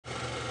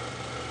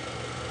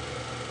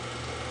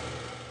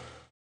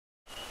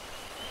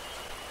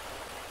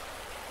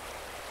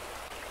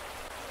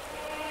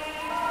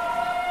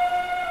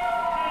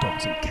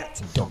dogs and cats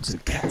and dogs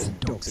and cats and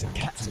dogs and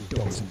cats and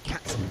dogs and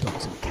cats and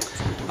dogs and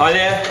cats. Hi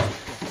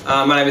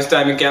there, my name is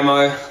Damon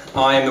Gameau.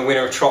 I am the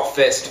winner of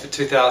Tropfest for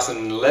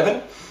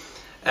 2011,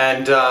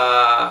 and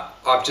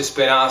I've just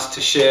been asked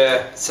to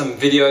share some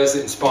videos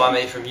that inspire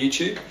me from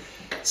YouTube.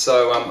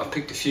 So I've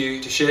picked a few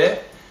to share.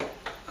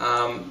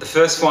 The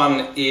first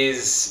one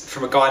is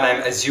from a guy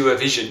named Azure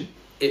Vision.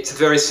 It's a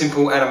very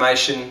simple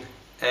animation,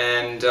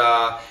 and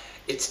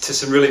it's to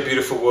some really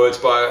beautiful words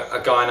by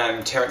a guy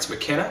named Terence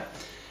McKenna.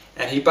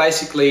 And he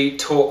basically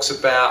talks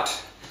about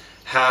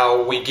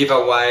how we give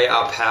away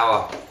our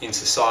power in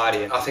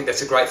society. And I think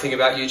that's a great thing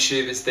about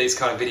YouTube, is these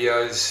kind of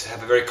videos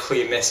have a very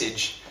clear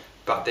message,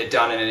 but they're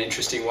done in an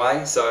interesting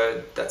way.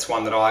 So that's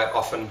one that I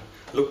often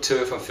look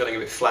to if I'm feeling a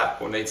bit flat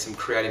or need some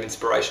creative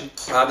inspiration.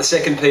 The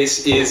second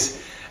piece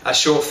is a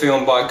short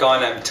film by a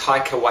guy named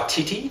Taika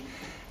Waititi,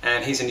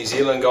 and he's a New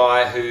Zealand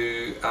guy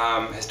who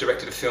has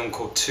directed a film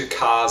called 2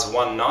 Cars,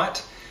 1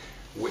 Night,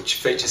 which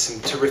features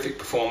some terrific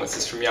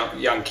performances from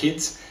young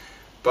kids.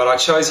 But I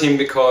chose him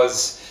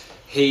because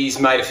he's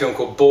made a film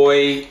called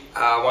Boy,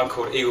 one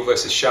called Eagle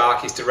vs Shark.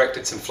 He's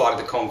directed some Flight of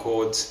the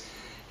Conchords.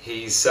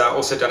 He's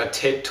also done a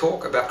TED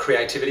talk about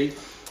creativity,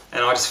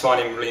 and I just find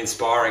him really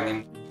inspiring.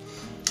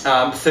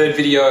 And the third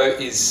video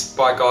is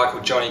by a guy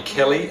called Johnny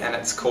Kelly, and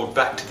it's called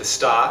Back to the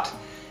Start.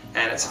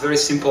 And it's a very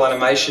simple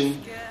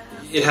animation.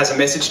 It has a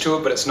message to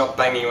it, but it's not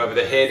banging you over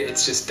the head.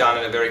 It's just done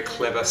in a very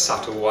clever,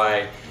 subtle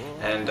way.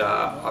 And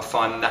I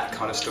find that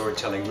kind of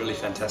storytelling really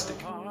fantastic.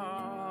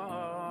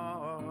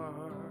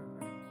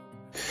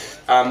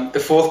 The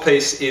fourth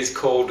piece is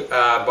called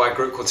by a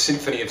group called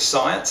Symphony of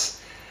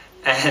Science,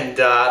 and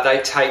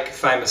they take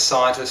famous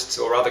scientists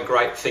or other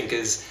great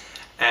thinkers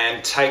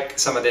and take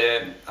some of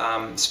their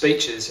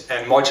speeches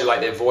and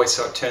modulate their voice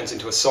so it turns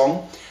into a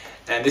song.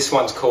 And this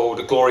one's called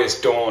A Glorious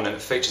Dawn, and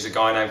it features a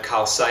guy named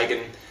Carl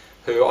Sagan,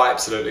 who I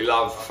absolutely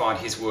love. I find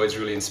his words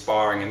really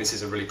inspiring, and this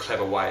is a really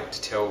clever way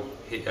to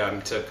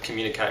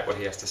communicate what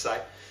he has to say.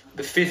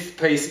 The fifth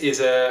piece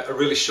is a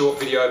really short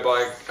video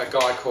by a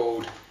guy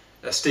called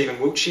Stephen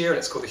Wiltshire, and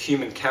it's called The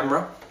Human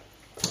Camera.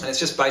 And it's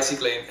just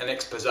basically an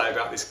expose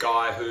about this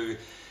guy who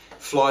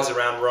flies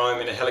around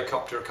Rome in a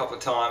helicopter a couple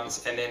of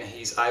times, and then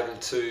he's able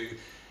to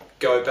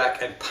go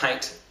back and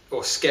paint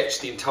or sketch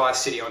the entire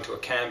city onto a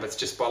canvas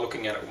just by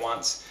looking at it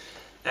once.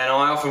 And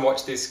I often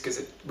watch this because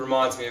it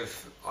reminds me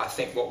of, I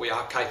think, what we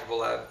are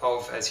capable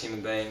of as human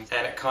beings.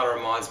 And it kind of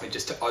reminds me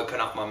just to open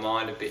up my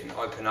mind a bit and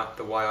open up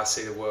the way I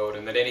see the world,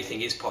 and that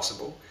anything is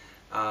possible.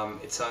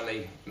 It's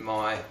only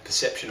my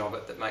perception of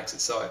it that makes it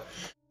so.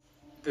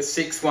 The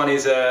sixth one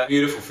is a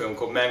beautiful film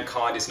called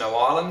Mankind is No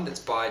Island. It's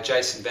by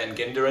Jason Van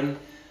Genderen,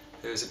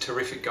 who's a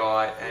terrific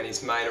guy, and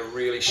he's made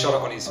shot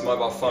it on his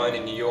mobile phone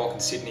in New York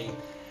and Sydney.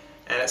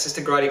 And it's just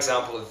a great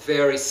example of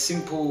very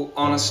simple,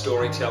 honest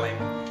storytelling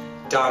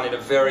done in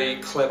a very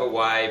clever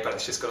way, but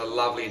it's just got a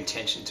lovely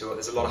intention to it.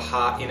 There's a lot of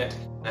heart in it,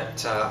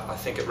 and I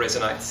think it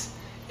resonates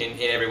in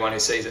everyone who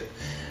sees it.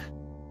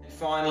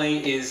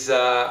 Finally is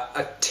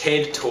a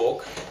TED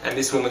talk, and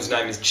this woman's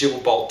name is Jill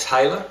Bolt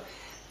Taylor,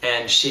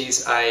 and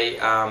she's a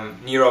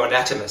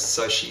neuroanatomist,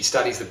 so she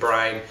studies the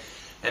brain,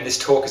 and this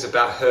talk is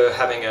about her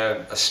having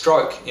a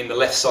stroke in the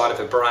left side of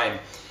her brain,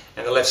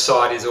 and the left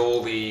side is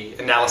all the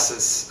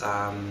analysis,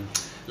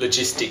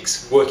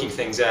 logistics, working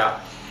things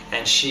out,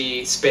 and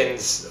she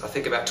spends, I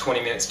think, about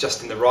 20 minutes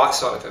just in the right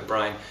side of her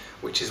brain,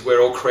 which is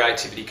where all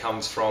creativity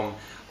comes from,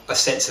 a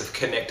sense of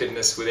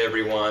connectedness with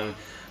everyone,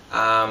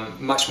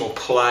 much more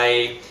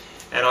play,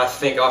 and I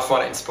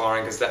find it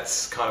inspiring because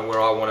that's kind of where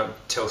I want to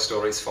tell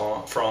stories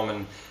from,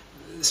 and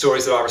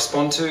stories that I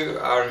respond to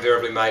are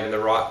invariably made in the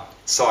right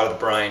side of the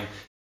brain.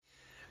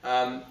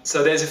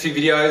 So there's a few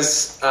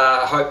videos.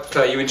 I hope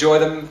you enjoy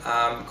them.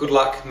 Good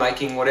luck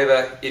making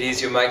whatever it is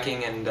you're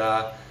making, and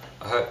I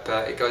hope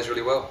it goes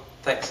really well.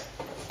 Thanks.